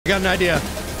got an idea.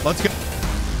 Let's go.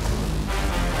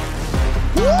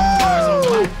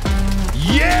 Woo!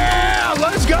 Yeah,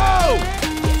 let's go.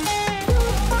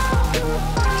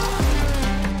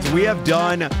 We have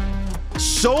done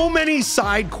so many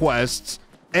side quests,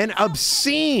 an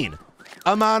obscene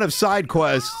amount of side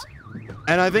quests,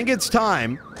 and I think it's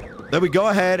time that we go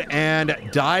ahead and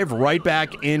dive right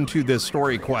back into the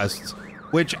story quests,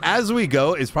 which as we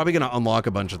go is probably going to unlock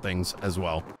a bunch of things as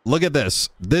well. Look at this.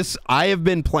 I have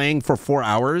been playing for 4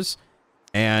 hours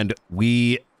and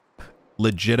we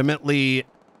legitimately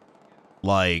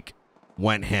like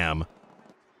went ham.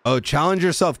 Oh, challenge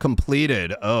yourself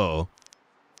completed. Oh.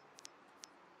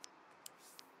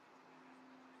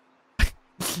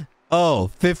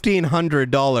 Oh,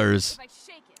 $1,500.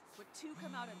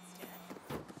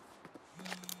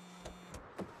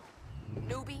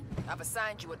 Newbie, I've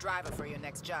assigned you a driver for your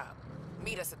next job.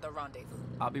 Meet us at the rendezvous.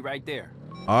 I'll be right there.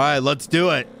 All right, let's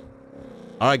do it.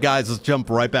 All right, guys, let's jump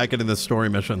right back into the story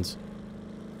missions.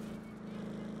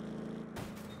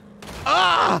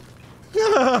 Ah!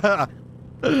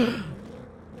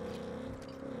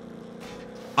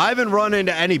 I haven't run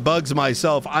into any bugs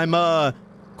myself. I'm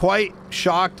quite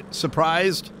shocked,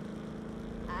 surprised.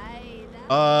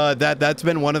 That's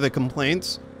been one of the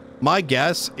complaints. My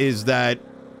guess is that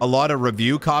a lot of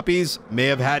review copies may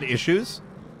have had issues,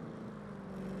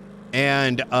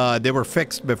 and they were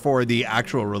fixed before the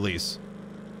actual release.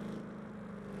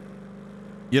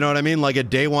 You know what I mean? Like a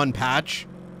day one patch.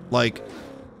 Like,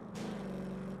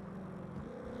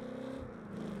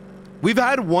 we've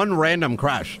had one random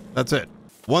crash. That's it.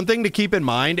 One thing to keep in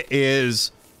mind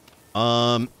is,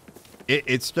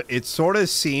 it sort of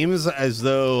seems as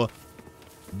though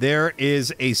there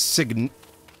is a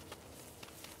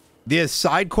the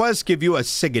side quests give you a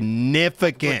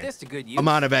significant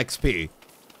amount of XP.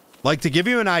 Like, to give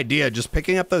you an idea, just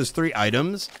picking up those 3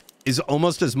 items is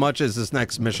almost as much as this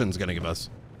next mission's gonna give us.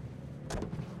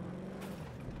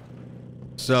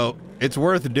 So it's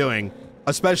worth doing,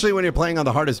 especially when you're playing on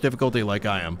the hardest difficulty like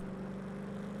I am.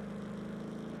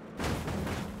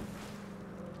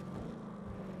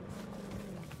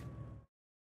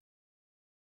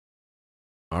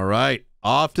 All right,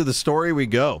 off to the story we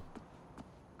go.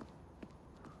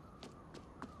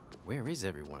 Where is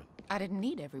everyone? I didn't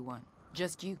need everyone,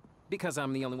 just you. Because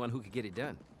I'm the only one who could get it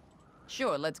done.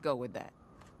 Sure, let's go with that.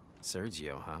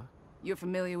 Sergio, huh? You're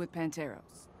familiar with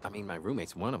Panteros? I mean, my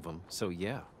roommate's one of them, so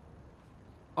yeah.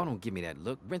 Oh, don't give me that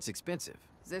look. Rent's expensive.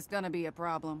 Is this gonna be a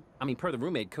problem? I mean, per the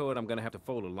roommate code, I'm gonna have to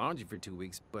fold the laundry for 2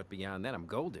 weeks, but beyond that, I'm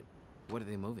golden. What are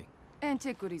they moving?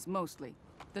 Antiquities, mostly.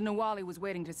 The Nawali was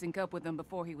waiting to sync up with them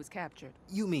before he was captured.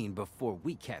 You mean before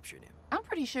we captured him? I'm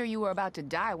pretty sure you were about to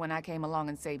die when I came along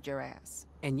and saved your ass.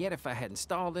 And yet, if I hadn't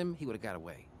stalled him, he would have got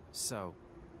away. So,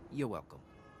 you're welcome.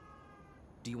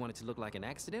 Do you want it to look like an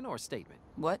accident or a statement?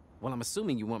 What? Well, I'm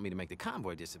assuming you want me to make the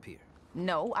convoy disappear.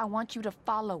 No, I want you to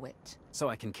follow it. So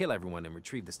I can kill everyone and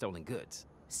retrieve the stolen goods.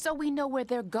 So we know where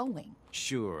they're going.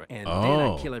 Sure, and then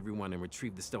I kill everyone and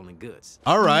retrieve the stolen goods.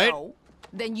 All right. No.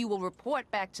 Then you will report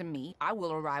back to me, I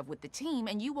will arrive with the team,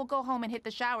 and you will go home and hit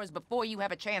the showers before you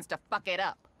have a chance to fuck it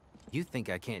up. You think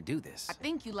I can't do this? I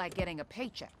think you like getting a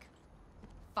paycheck.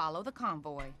 Follow the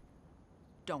convoy.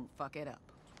 Don't fuck it up.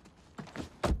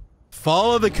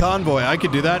 Follow the convoy. I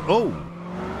could do that. Oh,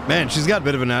 man, she's got a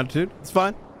bit of an attitude. It's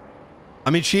fine. I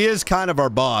mean, she is kind of our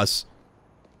boss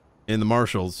in the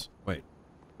marshals. Wait,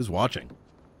 who's watching?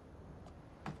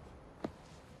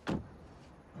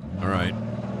 All right.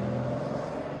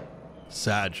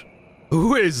 Sag.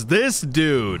 Who is this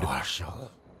dude?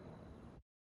 Marshal.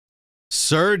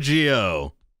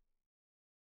 Sergio.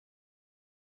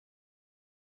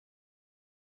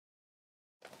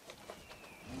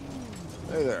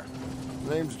 Hey there.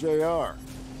 Name's JR.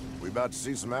 We about to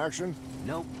see some action?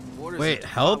 Nope. Orders Wait, to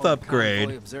health follow the upgrade.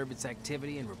 convoy, observe its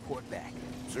activity, and report back.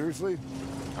 Seriously?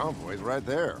 Convoy's right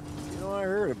there. You know, I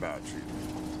heard about you.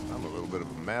 I'm a little bit of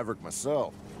a maverick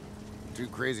myself. 2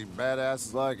 crazy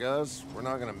badasses like us, we're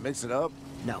not gonna mix it up?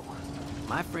 No.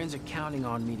 My friends are counting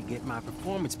on me to get my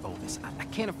performance bonus. I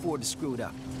can't afford to screw it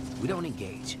up. We don't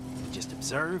engage. We just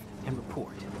observe and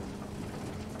report.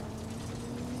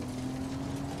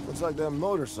 Looks like them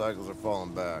motorcycles are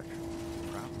falling back.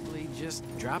 Probably just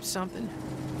drop something.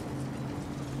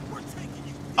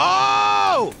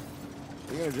 Oh!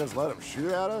 You gonna just let them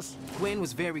shoot at us? Quinn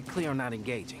was very clear on not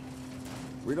engaging.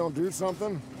 We don't do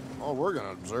something? All we're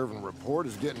gonna observe and report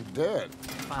is getting dead.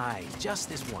 Fine, just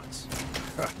this once.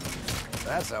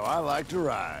 That's how I like to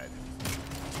ride.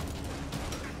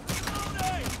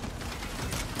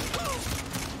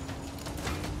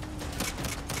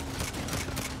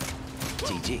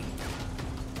 GG.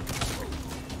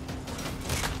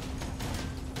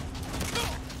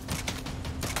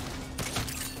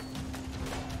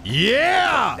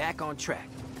 Yeah! Back on track.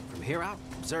 From here out,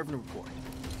 observe and report.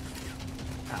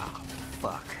 Oh,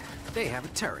 fuck. They have a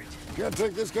turret. Can't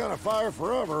take this kind of fire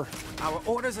forever. Our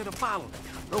orders are to follow them.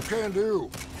 No can do.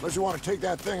 Unless you want to take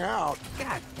that thing out.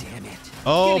 God damn it.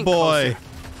 Oh Getting boy. closer.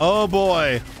 Oh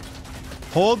boy.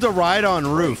 Hold the right on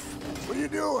roof. What are you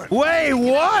doing? Wait,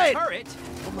 what? Turret?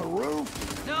 From the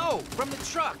roof? No, from the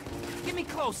truck. Get me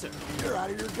closer. You're out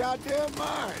of your goddamn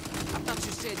mind. I thought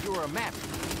you said you were a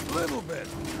maverick. Little bit.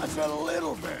 I said a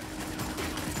little bit.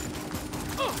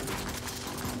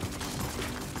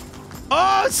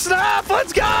 Oh, snap!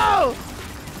 Let's go!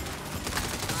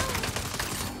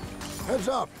 Heads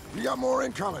up. You got more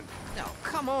incoming. No,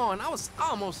 come on. I was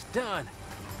almost done.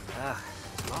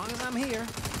 As long as I'm here.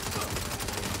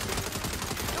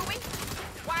 Louis,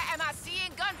 why am I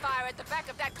seeing gunfire at the back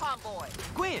of that convoy?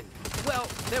 Gwen, well,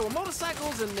 there were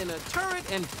motorcycles and then a turret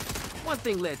and one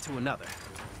thing led to another.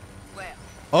 Well,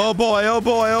 Oh boy, oh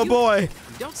boy, oh boy.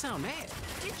 You don't sound mad.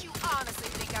 did you honestly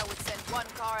think I would send one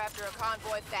car after a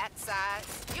convoy that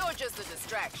size? You're just a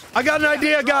distraction. I got an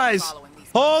idea, guys.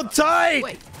 Hold tight.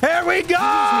 Wait. Here we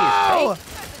go. as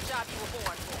That's the job you were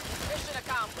born for. Mission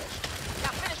accomplished.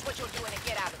 Now finish what you're doing and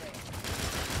get out of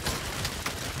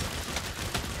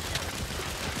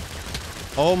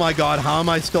there. Oh my God, how am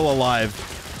I still alive?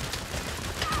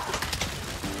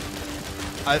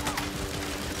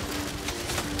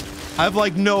 I have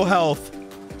like no health.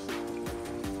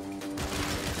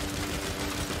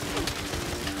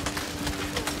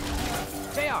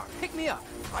 JR, pick me up.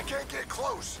 I can't get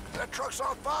close. That truck's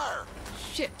on fire.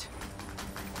 Shit.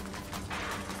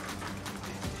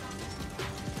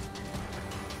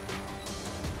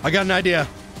 I got an idea.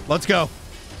 Let's go.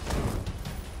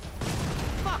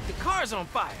 Fuck, the car's on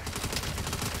fire.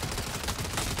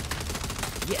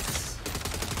 Yes.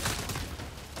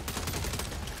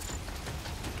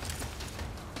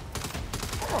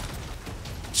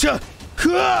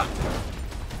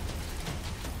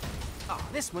 Oh,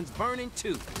 this one's burning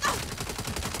too.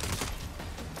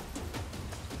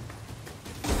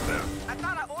 I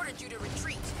thought I ordered you to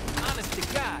retreat. Honest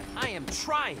to God, I am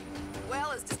trying.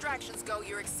 Well, as distractions go,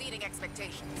 you're exceeding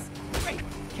expectations. Wait,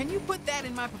 can you put that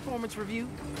in my performance review?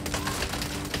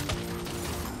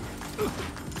 The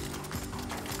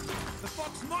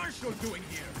fuck's Marshall doing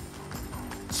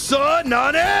here? Son,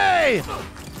 Nani!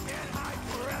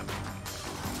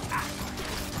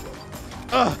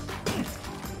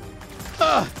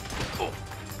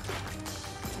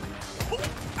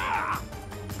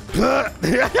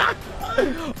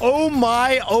 Oh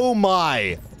my, oh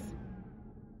my.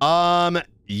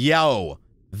 Yo,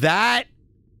 that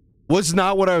was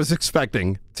not what I was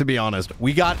expecting, to be honest.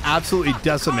 We got absolutely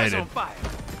decimated. The car's on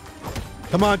fire.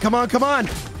 Come on, come on, come on.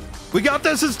 We got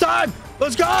this. It's time.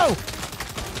 Let's go.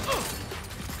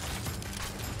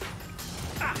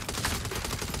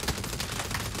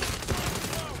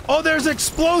 Oh, there's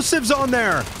explosives on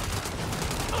there.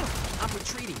 I'm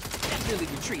retreating. Definitely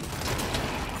retreating.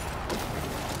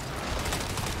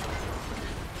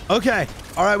 Okay.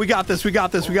 All right, we got this. We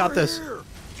got this. We got Over this. here.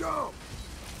 Jump.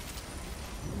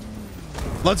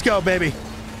 Let's go, baby.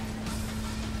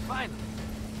 Finally.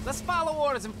 Let's follow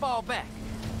orders and fall back.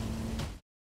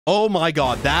 Oh my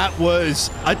God, that was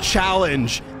a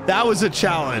challenge. That was a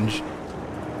challenge.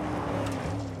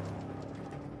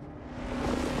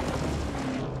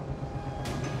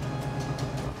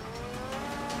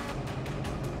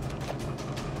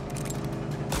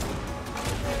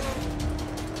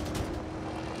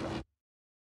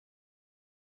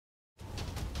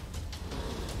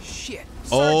 Shit.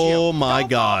 Oh Sergio, my don't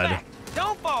God. Fall back.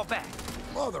 Don't fall back.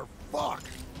 Motherfuck.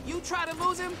 You try to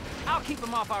lose him, I'll keep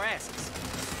him off our asses.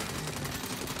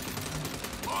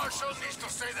 Marshall needs to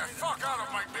stay the fuck out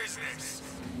of my business.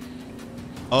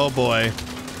 Oh boy.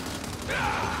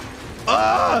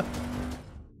 Ah!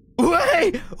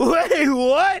 Wait,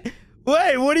 what?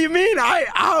 Wait, what do you mean?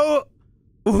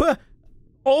 What?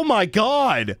 Oh my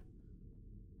God.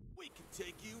 We can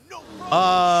take you no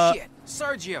problem. Shit.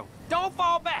 Sergio, don't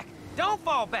fall back. Don't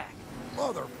fall back.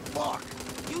 Motherfuck.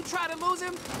 You try to lose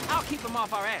him, I'll keep him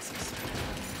off our asses.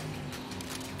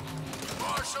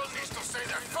 Marshall needs to stay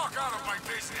the fuck out of my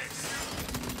business.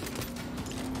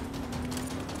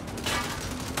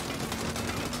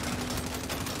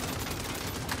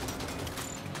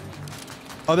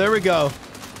 Oh, there we go.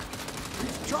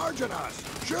 He's charging us.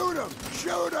 Shoot him.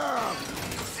 Shoot him.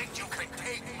 You think you can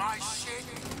take my shit?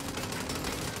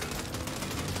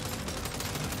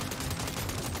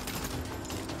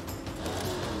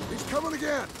 He's coming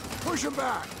again. Push him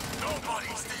back. Nobody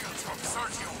steals from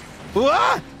Sergio.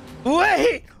 What?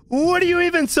 Wait, what do you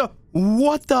even so?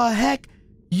 What the heck?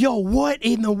 Yo, what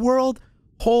in the world?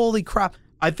 Holy crap.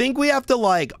 I think we have to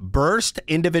like burst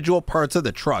individual parts of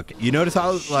the truck. You notice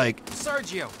how like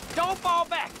Sergio, don't fall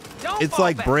back. Don't it's fall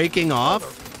like back. breaking off?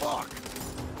 Fuck!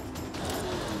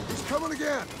 He's coming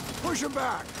again. Push him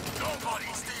back. Nobody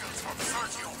steals from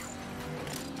Sergio.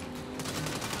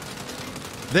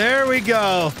 There we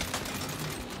go.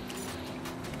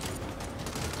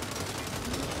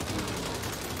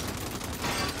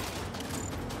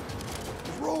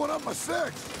 He's rolling up my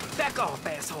six. Back off,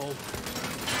 asshole.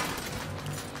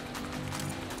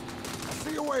 I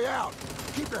see a way out.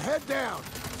 Keep your head down.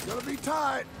 It's gonna be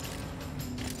tight.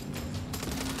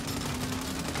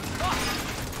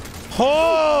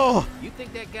 Oh! You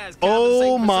think that guy's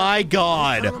Oh my Turn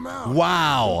God. him out.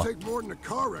 Wow. It'll take more than a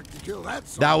car wreck to kill that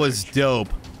son That of a was bitch. dope.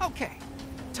 Okay,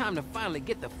 time to finally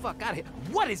get the fuck out of here.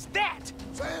 What is that?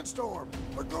 Sandstorm.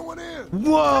 We're going in.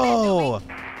 Whoa!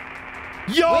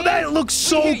 Yo, Wait, that looks we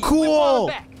so hear you. We're falling cool.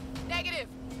 back. Negative.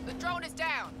 The drone is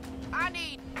down. I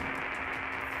need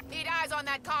eyes on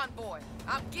that convoy.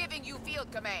 I'm giving you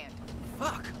field command.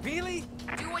 Fuck, really?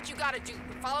 Do what you gotta do.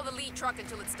 Follow the lead truck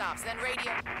until it stops. Then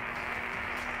radio.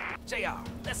 JR,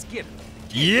 let's get it.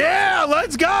 Yeah,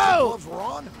 let's go. Gloves were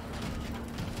on.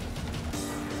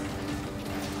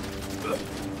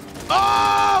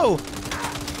 Oh!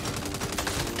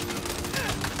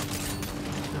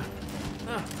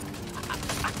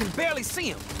 I can barely see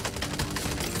him.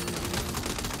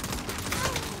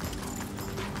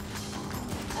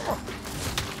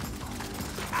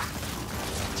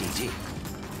 GG.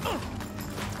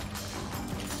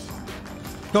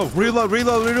 Go, reload,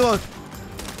 reload, reload.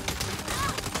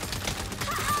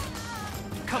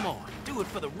 Come on, do it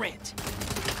for the rent.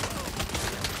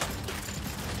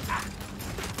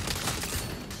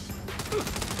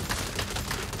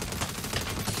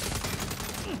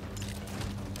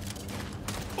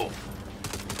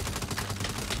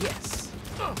 Yes.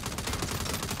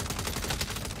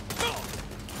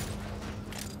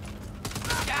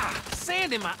 Ah,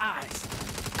 sand in my eyes.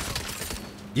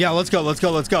 Yeah, let's go, let's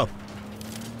go, let's go.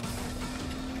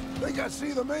 Think I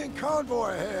see the main convoy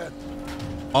ahead.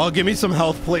 Oh, give me some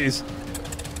health, please.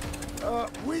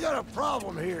 We got a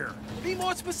problem here. Be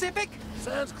more specific.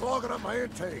 Sand's clogging up my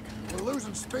intake. We're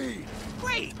losing speed.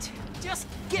 Great. Just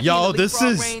get Yo, me in the this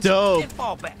leapfrog is range dope. and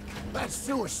fall back. That's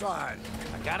suicide.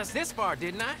 I got us this far,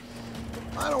 didn't I?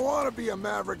 I don't want to be a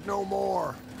maverick no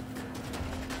more.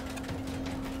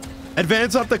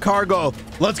 Advance up the cargo.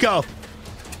 Let's go.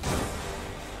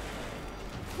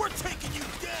 We're taking you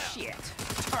down. Shit.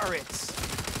 Turrets.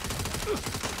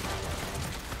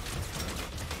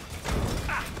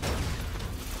 Ah.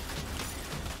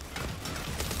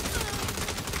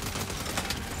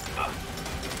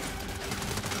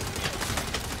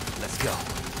 Let's go.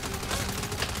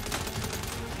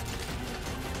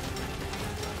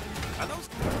 Are those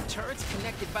turrets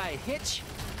connected by a hitch?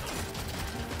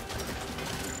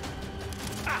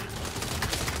 Ah.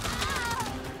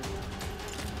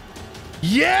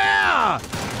 Yeah!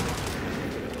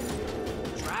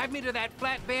 Drive me to that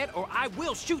flatbed or I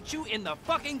will shoot you in the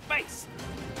fucking face!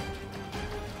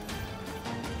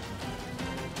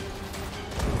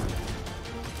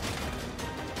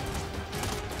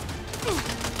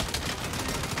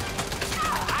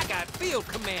 I got field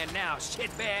command now,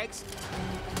 shitbags!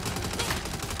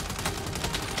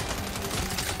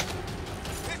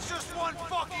 It's just one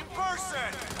fucking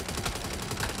person.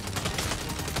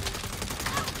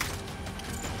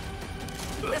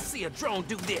 Let's see a drone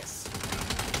do this.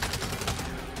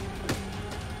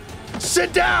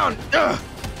 Sit down! Get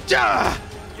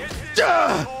this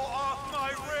asshole off my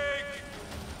rig.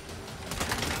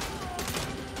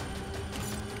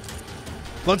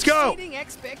 Let's go! Exceeding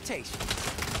expectations.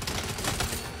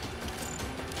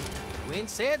 Wynn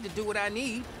said to do what I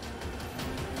need.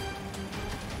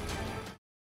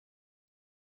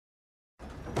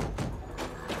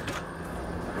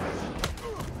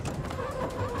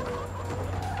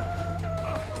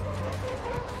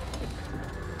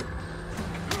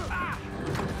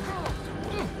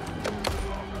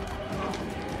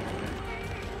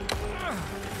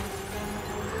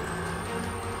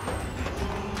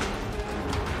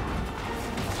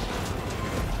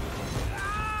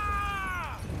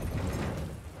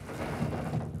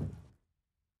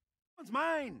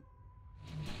 Mine.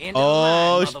 End of the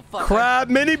Oh, line, motherfucker. crap,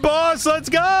 mini boss, let's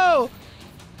go!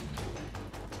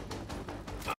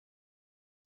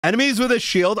 Enemies with a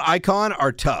shield icon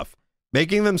are tough,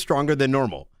 making them stronger than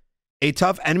normal. A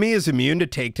tough enemy is immune to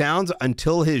takedowns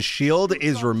until his shield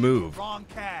is removed. Wrong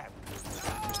cab.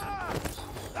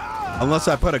 Unless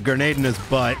I put a grenade in his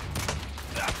butt.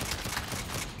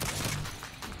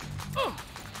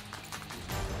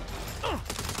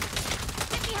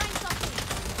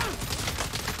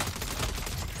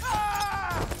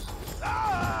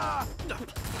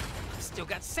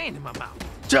 sand in my mouth.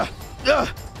 The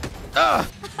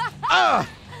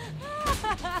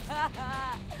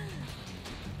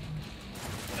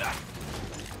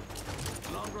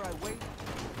longer I wait, the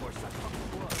worse I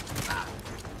fucking was.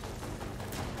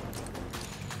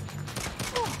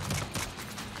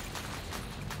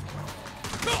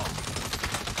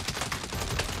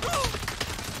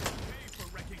 For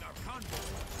wrecking our convoy.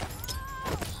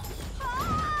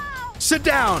 Sit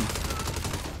down.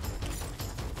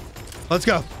 Let's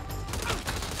go.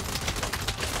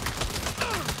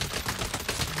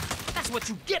 That's what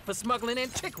you get for smuggling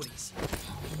antiquities.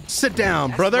 Sit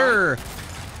down, That's brother.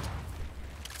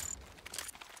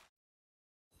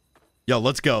 Yo,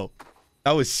 let's go.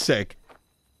 That was sick.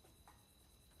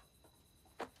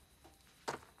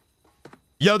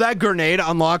 Yo, that grenade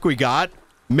unlock we got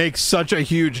makes such a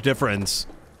huge difference.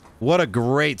 What a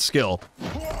great skill.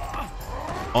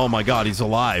 Oh my god, he's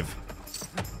alive.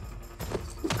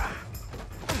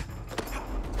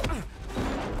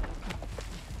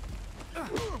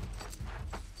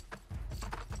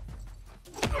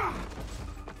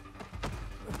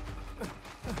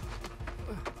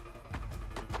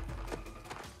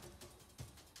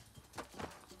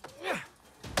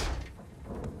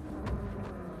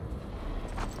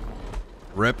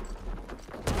 Rip.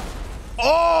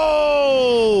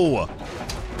 Oh!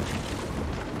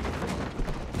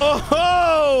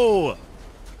 Oh!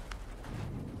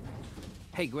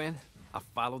 Hey, Gwen, I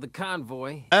followed the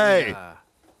convoy. Hey. And,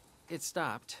 it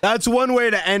stopped. That's one way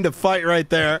to end a fight right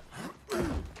there.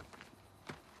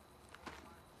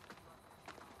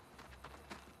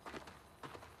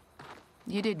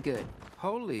 You did good.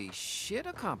 Holy shit,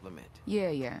 a compliment.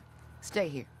 Yeah. Stay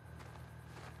here.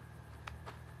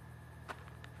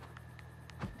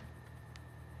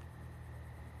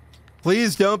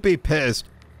 Please don't be pissed.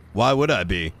 Why would I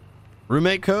be?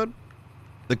 Roommate code?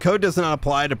 The code does not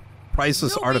apply to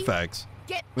priceless Louis, artifacts.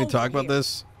 Get We over talk about here.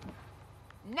 this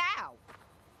Now.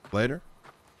 later?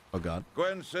 Oh god.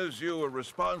 Gwen says you were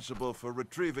responsible for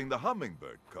retrieving the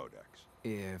Hummingbird Codex.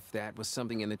 If that was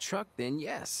something in the truck, then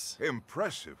yes.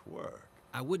 Impressive work.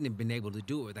 I wouldn't have been able to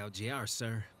do it without JR,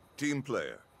 sir. Team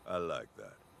player. I like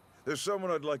that. There's someone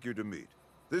I'd like you to meet.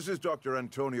 This is Dr.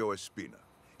 Antonio Espina.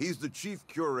 He's the chief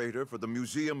curator for the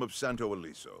Museum of Santo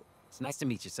Ileso. It's nice to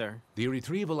meet you, sir. The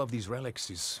retrieval of these relics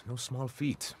is no small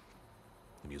feat.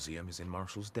 The museum is in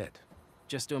Marshall's debt.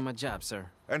 Just doing my job,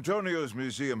 sir. Antonio's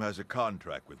museum has a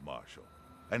contract with Marshall,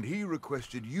 and he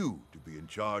requested you to be in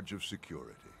charge of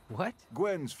security. What?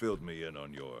 Gwen's filled me in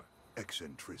on your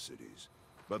eccentricities,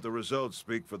 but the results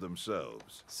speak for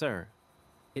themselves. Sir,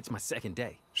 it's my second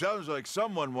day. Sounds like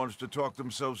someone wants to talk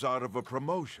themselves out of a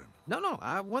promotion. No,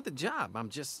 I want the job. I'm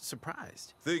just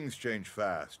surprised. Things change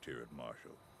fast here at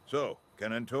Marshall. So,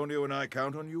 can Antonio and I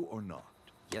count on you or not?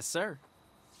 Yes, sir.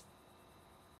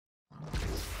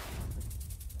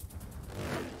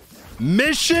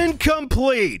 Mission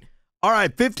complete. All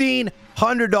right,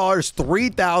 $1,500,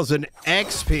 3,000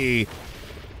 XP.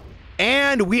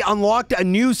 And we unlocked a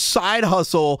new side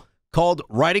hustle called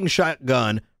Riding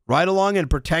Shotgun. Ride along and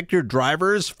protect your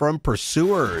drivers from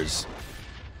pursuers.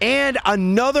 And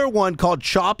another one called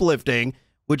Shoplifting,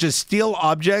 which is steal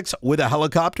objects with a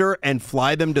helicopter and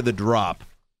fly them to the drop.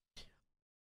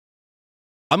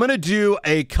 I'm going to do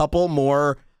a couple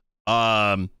more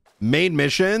main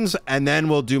missions, and then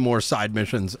we'll do more side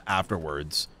missions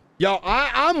afterwards. Yo,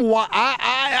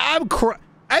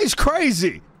 it's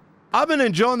crazy. I've been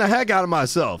enjoying the heck out of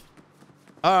myself.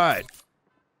 All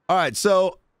right,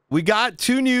 so we got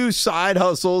 2 new side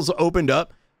hustles opened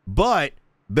up, but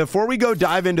before we go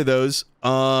dive into those,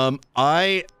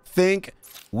 I think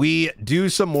we do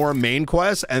some more main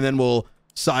quests, and then we'll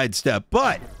sidestep.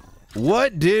 But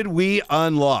what did we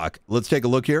unlock? Let's take a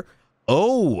look here.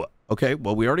 Oh, okay,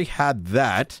 well, we already had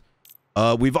that.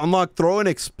 We've unlocked throw an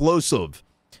explosive.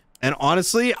 And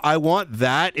honestly, I want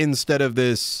that instead of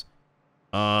this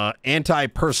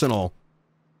anti-personal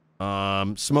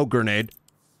smoke grenade.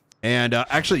 And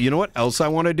actually, you know what else I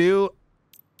want to do?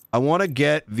 I want to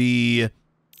get the...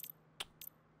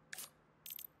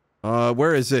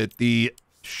 where is it? The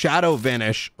Shadow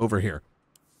Vanish over here.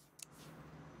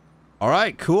 All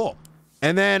right, cool.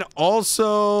 And then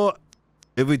also,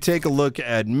 if we take a look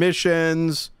at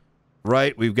missions,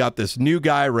 right, we've got this new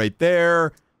guy right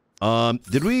there.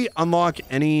 Did we unlock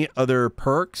any other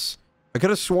perks? I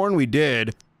could have sworn we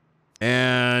did,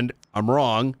 and I'm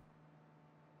wrong.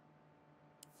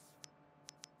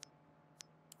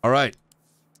 All right.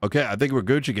 Okay, I think we're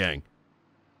Gucci Gang.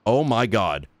 Oh my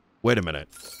God. Wait a minute.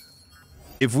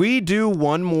 If we do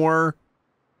one more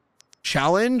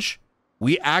challenge,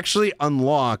 we actually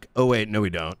unlock... Oh wait, no we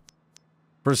don't.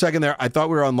 For a second there, I thought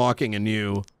we were unlocking a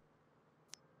new...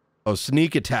 Oh,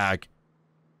 sneak attack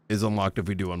is unlocked if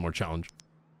we do one more challenge.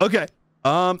 Okay.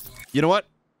 You know what?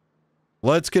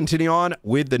 Let's continue on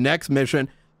with the next mission.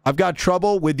 I've got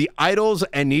trouble with the idols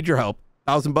and need your help.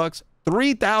 $1,000,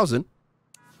 3,000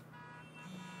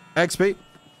 XP.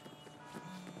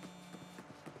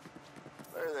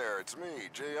 Hey there, it's me,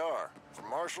 JR, from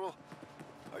Marshall.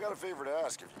 I got a favor to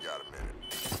ask if you got a minute.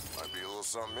 Might be a little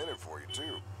something in it for you,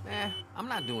 too. I'm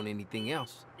not doing anything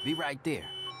else. Be right there.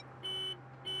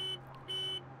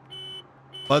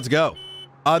 Let's go.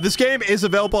 This game is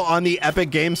available on the Epic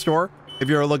Game Store if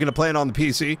you're looking to play it on the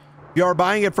PC. If you are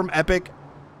buying it from Epic,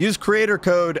 use creator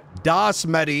code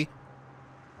dasMEHDI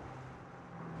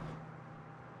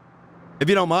if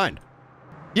you don't mind.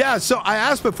 Yeah, so I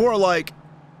asked before, like,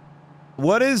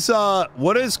 what is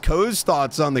Ko's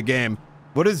thoughts on the game?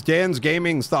 What is Dan's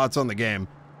Gaming's thoughts on the game?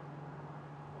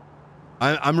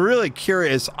 I'm really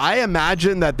curious. I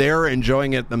imagine that they're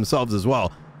enjoying it themselves as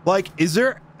well. Like,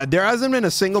 there hasn't been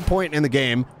a single point in the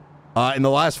game in the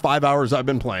last 5 hours I've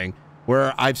been playing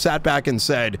where I've sat back and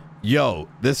said, yo,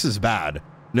 this is bad.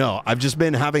 No, I've just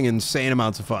been having insane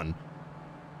amounts of fun.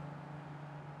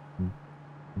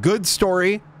 Good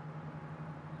story.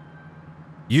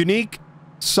 Unique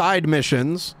side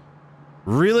missions.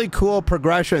 Really cool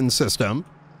progression system.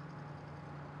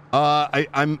 I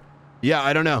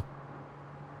don't know.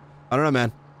 I don't know,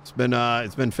 man.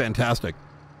 It's been fantastic.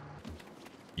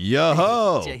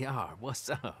 Yo-ho! Hey, JR, what's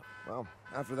up? Well,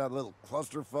 after that little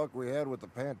clusterfuck we had with the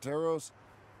Panteros,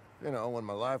 you know, when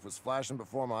my life was flashing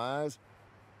before my eyes,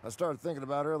 I started thinking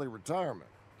about early retirement.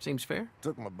 Seems fair.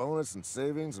 Took my bonus and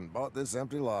savings and bought this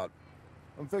empty lot.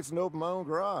 I'm fixing to open my own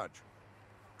garage.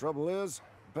 Trouble is,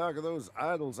 a pack of those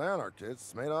idols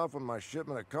anarchists made off with my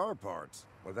shipment of car parts.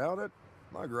 Without it,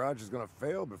 my garage is gonna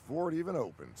fail before it even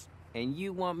opens. And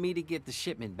you want me to get the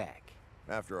shipment back?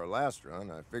 After our last run,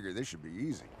 I figured this should be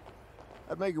easy.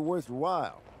 I'd make it worth your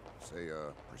while. Say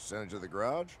a percentage of the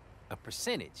garage? A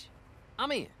percentage?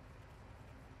 I'm in.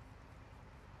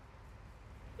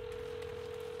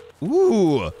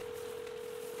 Ooh.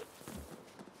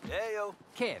 Heyo.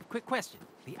 Kev, quick question.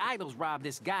 The idols robbed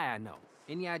this guy I know.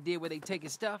 Any idea where they take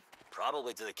his stuff?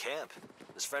 Probably to the camp.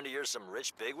 This friend of yours some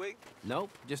rich bigwig?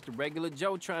 Nope, just a regular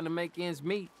Joe trying to make ends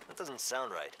meet. That doesn't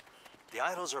sound right. The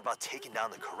idols are about taking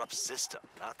down the corrupt system,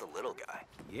 not the little guy.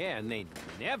 Yeah, and they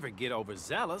never get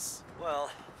overzealous. Well,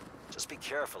 just be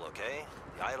careful, okay?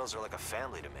 The idols are like a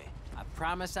family to me. I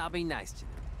promise I'll be nice to them.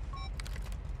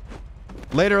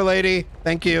 Later, lady.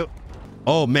 Thank you.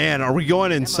 Oh, man. Are we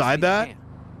going inside that?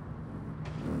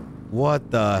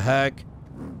 What the heck?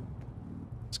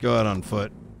 Let's go out on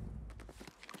foot.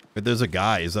 But there's a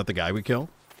guy. Is that the guy we kill?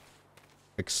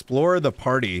 Explore the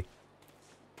party.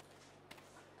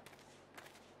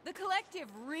 The collective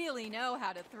really know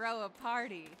how to throw a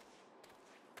party.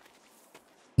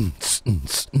 Who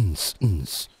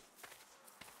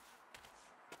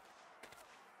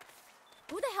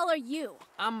the hell are you?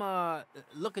 I'm,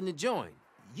 looking to join.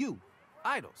 You,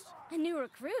 idols. A new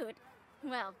recruit?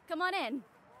 Well, come on in.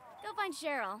 Go find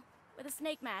Cheryl with a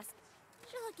snake mask.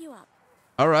 She'll hook you up.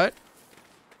 All right.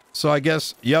 So I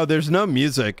guess, yo, there's no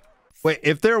music. Wait,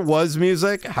 if there was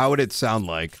music, how would it sound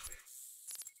like?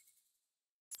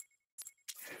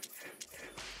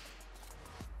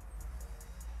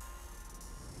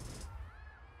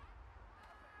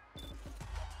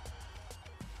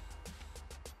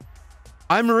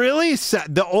 I'm really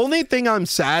sad. The only thing I'm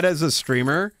sad as a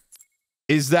streamer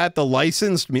is that the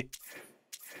licensed you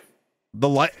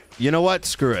know what?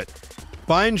 Screw it.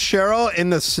 Find Cheryl in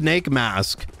the snake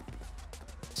mask.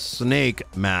 Snake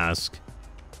mask.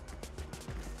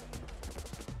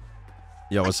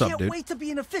 Yo, what's up, dude? I can't wait to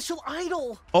be an official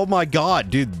idol. Oh my god,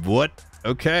 dude. What?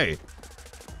 Okay.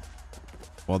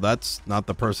 Well, that's not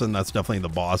the person. That's definitely the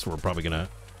boss. We're probably gonna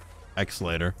X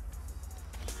later.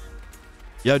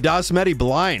 Yo, dasMEHDI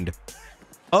blind.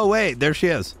 Oh, wait. There she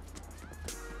is.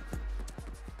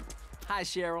 Hi,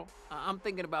 Cheryl. I'm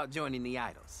thinking about joining the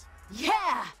idols.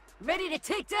 Yeah! Ready to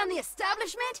take down the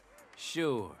establishment?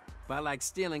 Sure. By, like,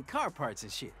 stealing car parts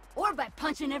and shit. Or by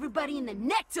punching everybody in the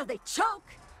neck till they choke.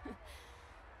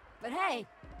 But hey,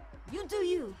 you do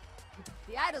you.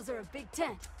 The idols are a big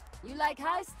tent. You like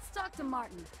heists? Talk to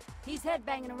Martin. He's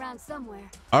headbanging around somewhere.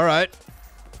 All right.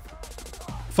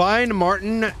 Find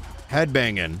Martin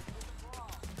headbanging.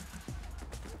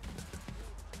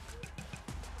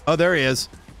 Oh, there he is.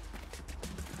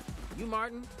 You,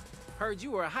 Martin? Heard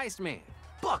you were a heist man.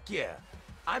 Fuck yeah.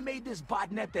 I made this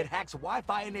botnet that hacks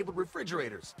Wi-Fi-enabled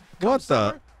refrigerators. What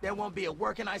the? There won't be a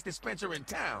working ice dispenser in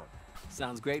town.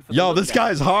 Sounds great for Yo, this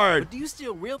guy's hard. But do you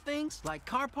steal real things, like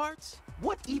car parts?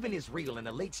 What even is real in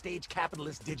a late-stage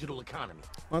capitalist digital economy?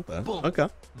 What the? Boom. Okay.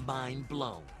 Mind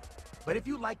blown. But if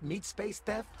you like meat space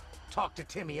theft, talk to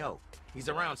Timmy O. He's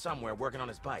around somewhere working on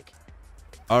his bike.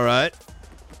 All right.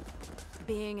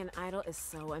 Being an idol is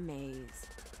so amazing.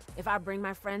 If I bring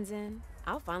my friends in,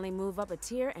 I'll finally move up a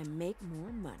tier and make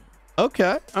more money.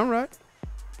 Okay. All right.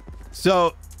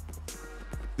 So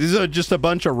these are just a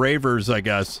bunch of ravers, I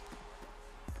guess.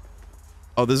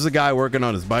 Oh, this is a guy working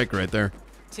on his bike right there.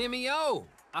 Timmy O,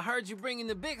 I heard you bringing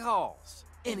the big hauls.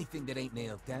 Anything that ain't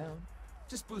nailed down.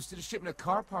 Just boosted a shipment of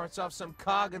car parts off some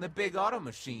cog in the big auto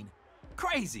machine.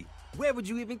 Crazy. Where would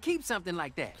you even keep something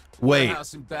like that? Wait,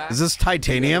 Warehouse and back. is this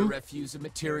titanium? Refuse of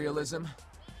materialism.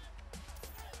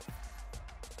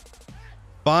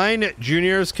 Find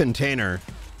Junior's container.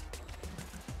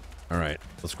 All right,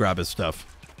 let's grab his stuff.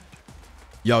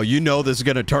 Yo, you know this is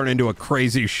going to turn into a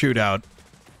crazy shootout.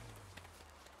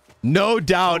 No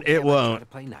doubt it won't.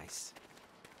 Play nice.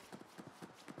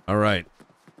 All right.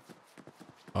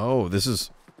 Oh, this is...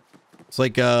 It's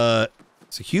like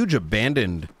it's a huge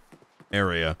abandoned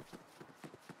area.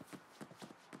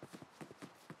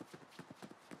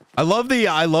 I love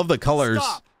the colors.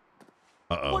 Stop.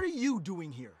 Uh-oh. What are you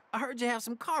doing here? I heard you have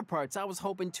some car parts I was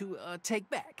hoping to take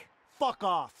back. Fuck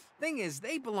off. Thing is,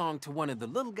 they belong to one of the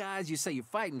little guys you say you're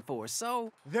fighting for,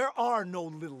 so... There are no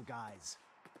little guys.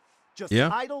 Just Yeah?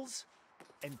 idols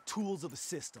and tools of the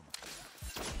system.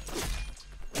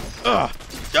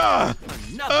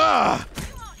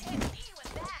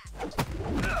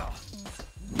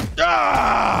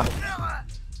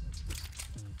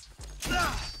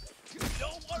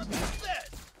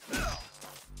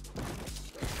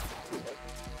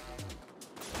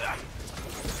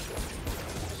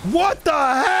 What the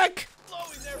heck?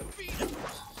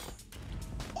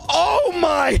 Oh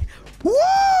my!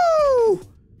 Woo!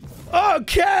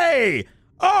 Okay.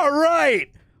 All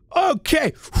right.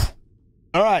 Okay.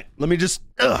 All right. Let me just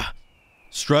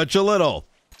stretch a little.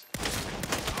 I'm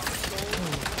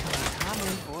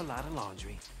in for a lot of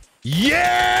laundry.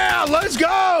 Yeah, let's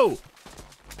go.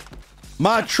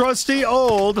 My trusty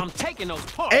old I'm taking those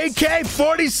parts.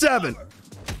 AK-47.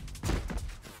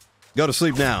 Go to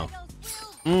sleep now.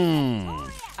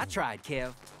 I tried,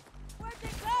 Kev. Where'd they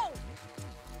go?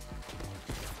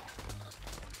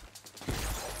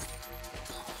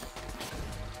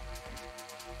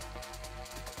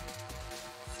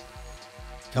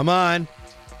 Come on.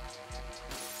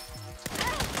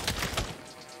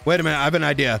 Wait a minute, I have an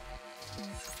idea.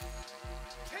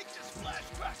 Take this flash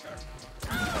tracker.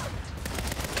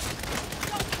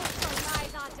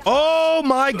 Oh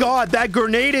my god, that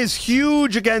grenade is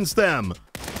huge against them.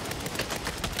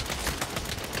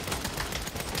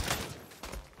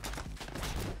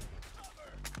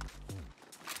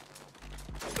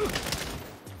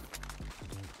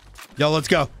 Yo, let's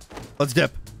go. Let's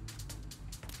dip.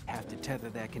 Have to tether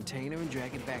that container and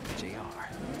drag it back to JR.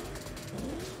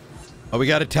 Oh, we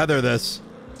gotta tether this.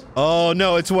 Oh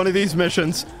no, it's one of these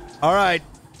missions. All right,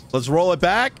 let's roll it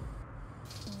back.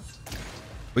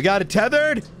 We got it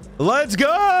tethered. Let's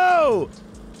go.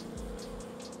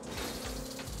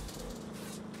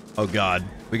 Oh god,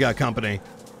 we got company.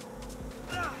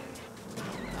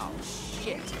 Oh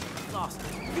shit. Lost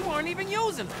it. You weren't even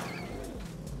using it.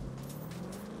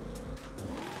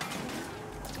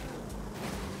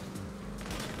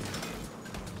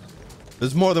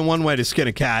 There's more than one way to skin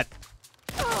a cat.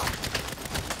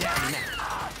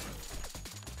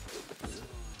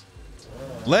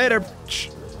 Later.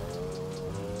 Check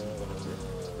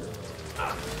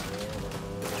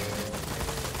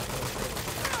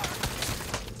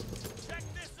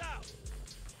this out.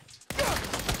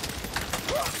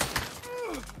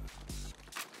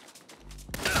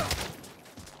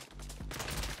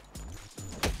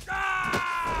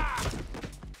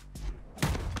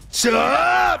 Shut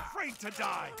up! Afraid to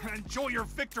die. Enjoy your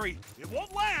victory. It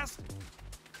won't last.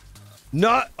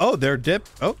 Not. Oh, they're dip.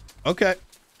 Oh, okay.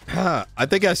 I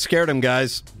think I scared him,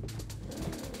 guys.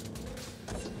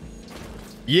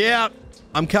 Yeah,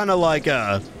 I'm kind of like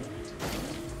I'm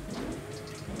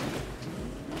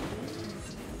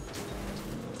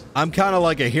kind of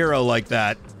like a hero like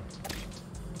that.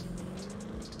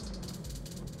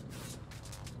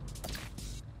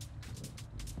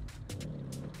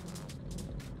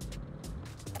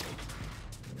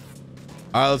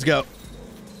 All right, let's go.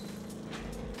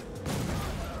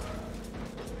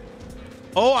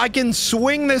 Oh, I can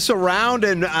swing this around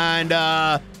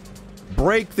and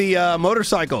break the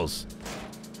motorcycles.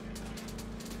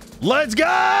 Let's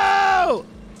go!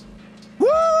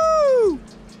 Woo!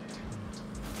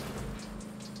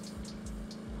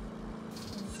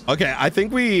 Okay, I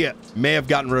think we may have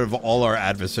gotten rid of all our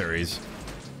adversaries.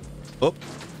 Oh.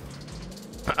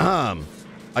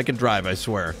 I can drive, I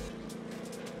swear.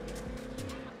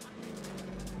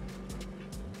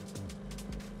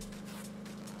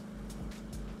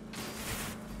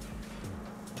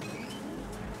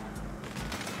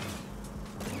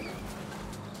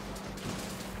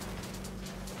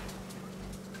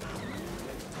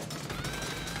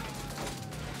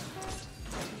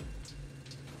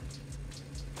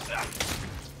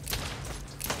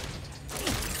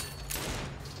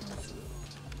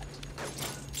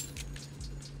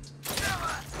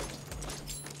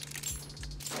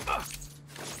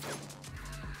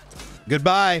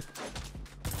 Goodbye.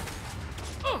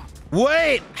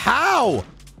 Wait, how?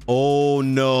 Oh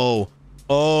no.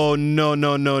 Oh no,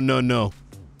 no, no, no, no.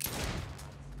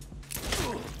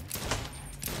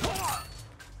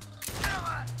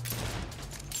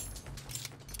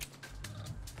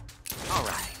 All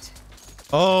right.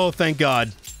 Oh, thank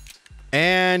God.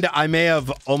 And I may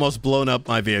have almost blown up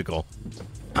my vehicle.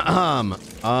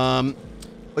 But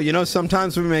you know,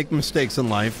 sometimes we make mistakes in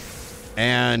life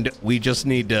and we just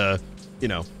need to, you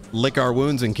know, lick our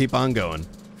wounds and keep on going.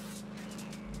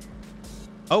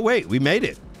 Oh, wait, we made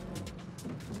it.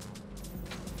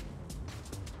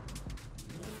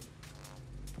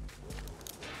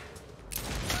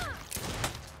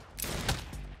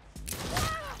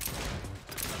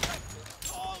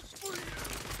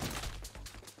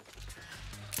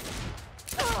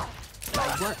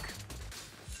 Nice work.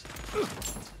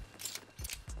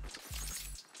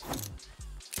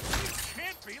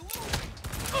 Can't be losing.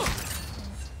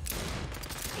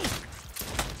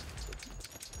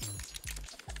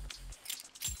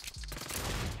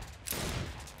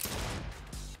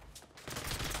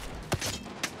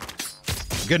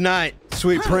 Good night,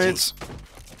 sweet prince.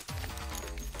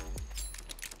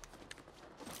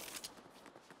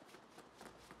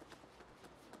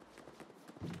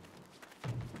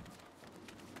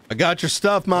 I got your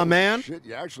stuff, my man. Shit,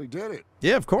 you actually did it.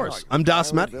 Yeah, of course. I'm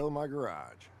dasMEHDI. Build my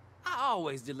garage. I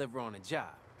always deliver on a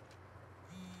job.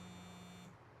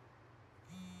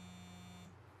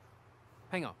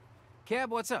 Hang on.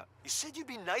 Cab, what's up? You said you'd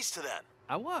be nice to them.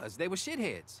 I was. They were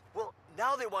shitheads. Well,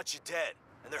 now they want you dead,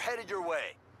 and they're headed your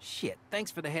way. Shit.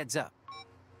 Thanks for the heads up.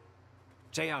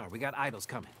 JR, we got idols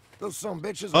coming. Those some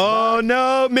bitches. Oh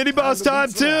no, mini boss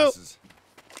time too.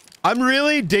 I'm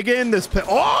really digging this.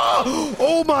 Oh,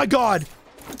 oh my God!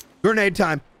 Grenade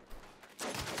time.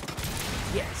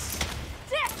 Yes.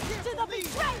 Death to the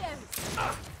betrayers!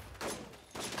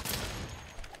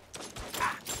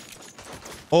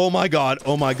 Oh my God!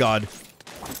 Oh my God!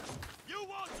 You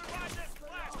won't survive this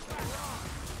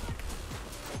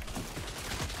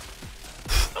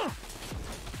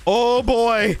Oh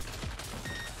boy!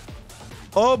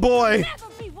 Oh boy! Never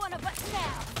be one of us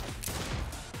now.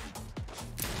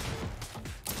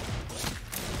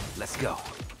 Let's go.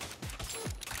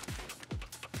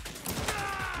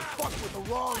 Fuck with the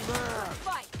wrong man.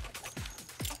 Fight.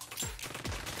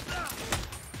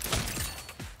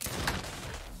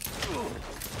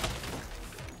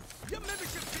 Your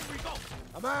membership's been revoked.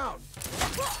 I'm out.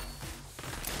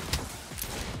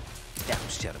 That'll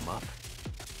shut him up.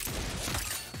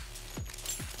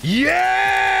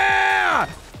 Yeah!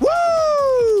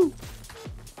 Woo!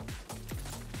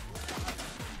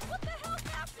 What the hell's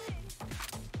happening?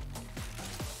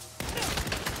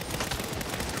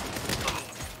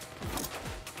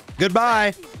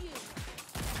 Goodbye.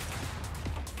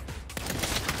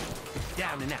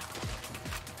 Down and out.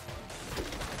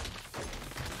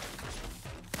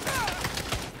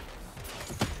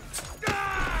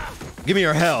 Give me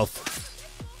your health.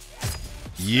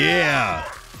 Yeah.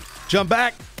 Jump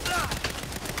back.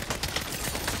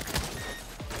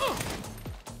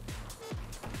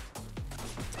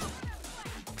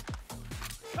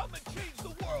 Come and change the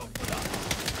world with us.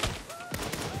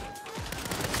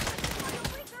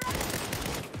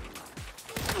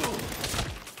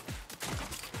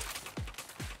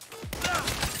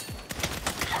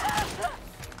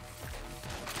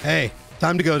 Hey,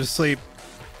 time to go to sleep.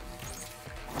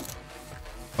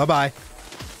 Bye-bye.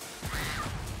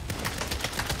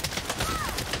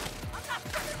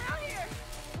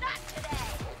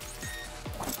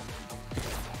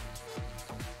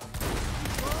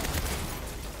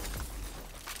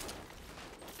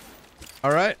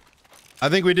 All right. I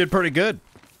think we did pretty good.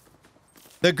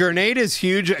 The grenade is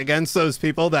huge against those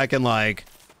people that can, like,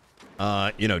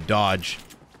 you know, dodge.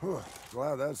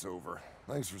 Glad that's over.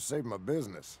 Thanks for saving my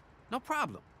business. No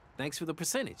problem. Thanks for the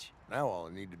percentage. Now all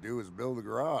I need to do is build a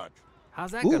garage.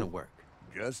 How's that gonna work?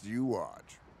 Just you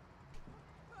watch.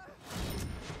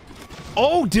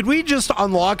 Oh, did we just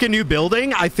unlock a new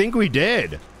building? I think we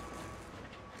did.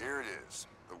 Here it is.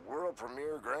 The world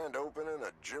premiere grand opening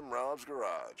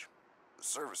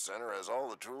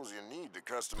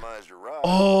to customize your ride.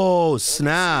 Oh, And if you see a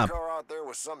snap. car out there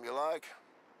with something you like,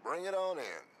 bring it on in.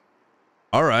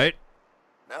 All right.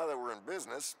 Now that we're in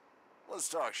business, let's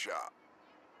talk shop.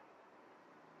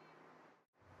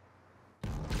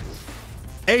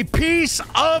 A piece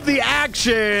of the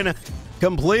action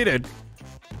completed.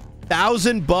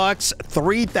 $1,000,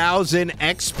 3,000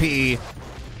 XP.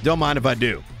 Don't mind if I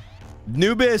do.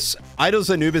 Nubis, Idols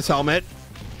Anubis helmet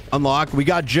unlocked. We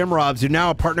got Jim Robs. You're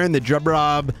now a partner in the Jim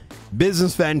Rob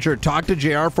business venture. Talk to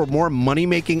JR for more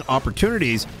money-making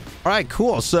opportunities. All right,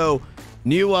 cool. So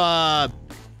new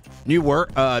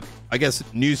work, I guess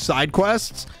new side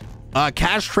quests.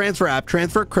 Cash transfer app.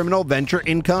 Transfer criminal venture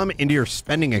income into your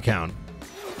spending account.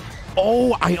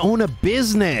 Oh, I own a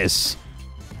business.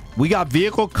 We got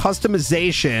vehicle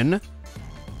customization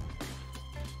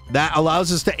that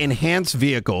allows us to enhance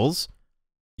vehicles.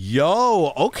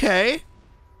 Yo, okay.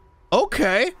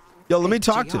 Okay. Yo, let me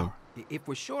talk to him. If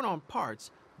we're short on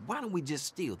parts, why don't we just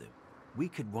steal them? We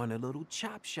could run a little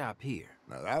chop shop here.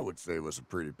 Now that would save us a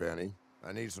pretty penny.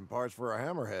 I need some parts for a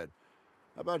hammerhead.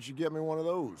 How about you get me one of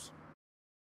those?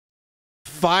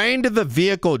 Find the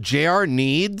vehicle JR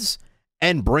needs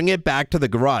and bring it back to the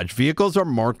garage. Vehicles are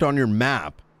marked on your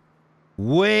map.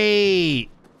 Wait.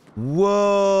 Whoa.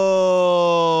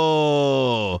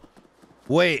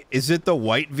 Wait, is it the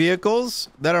white vehicles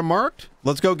that are marked?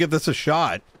 Let's go give this a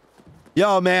shot.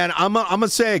 Yo, man, I'm gonna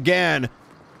say again,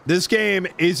 this game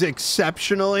is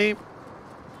exceptionally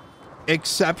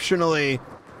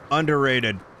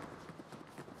underrated.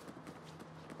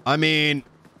 I mean,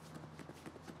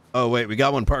 oh wait, we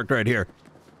got one parked right here.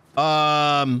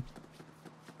 Yo,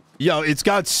 it's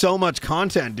got so much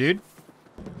content, dude.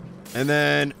 And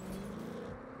then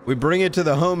we bring it to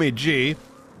the homie G.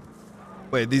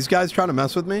 Wait, these guys trying to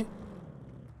mess with me?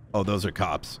 Oh, those are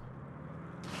cops.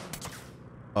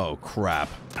 Oh, crap.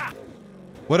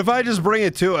 What if I just bring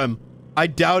it to him? I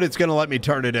doubt it's going to let me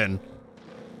turn it in.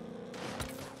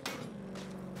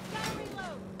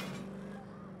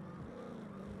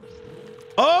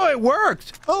 Oh, it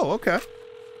worked. Oh, okay.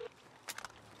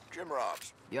 Jim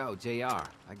Robs. Yo, JR,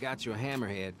 I got you a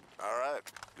hammerhead. All right,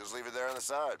 just leave it there on the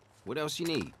side. What else you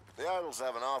need? The Idols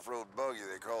have an off-road buggy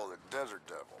they call the Desert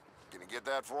Devil. Can you get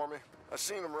that for me? I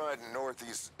seen them riding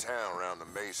northeast of town around the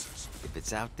mesas. If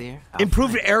it's out there, I'll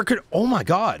Improved find it. air could. Oh my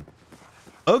god.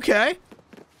 Okay.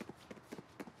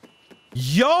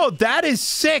 Yo, that is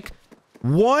sick.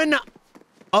 1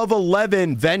 of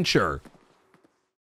 11 venture.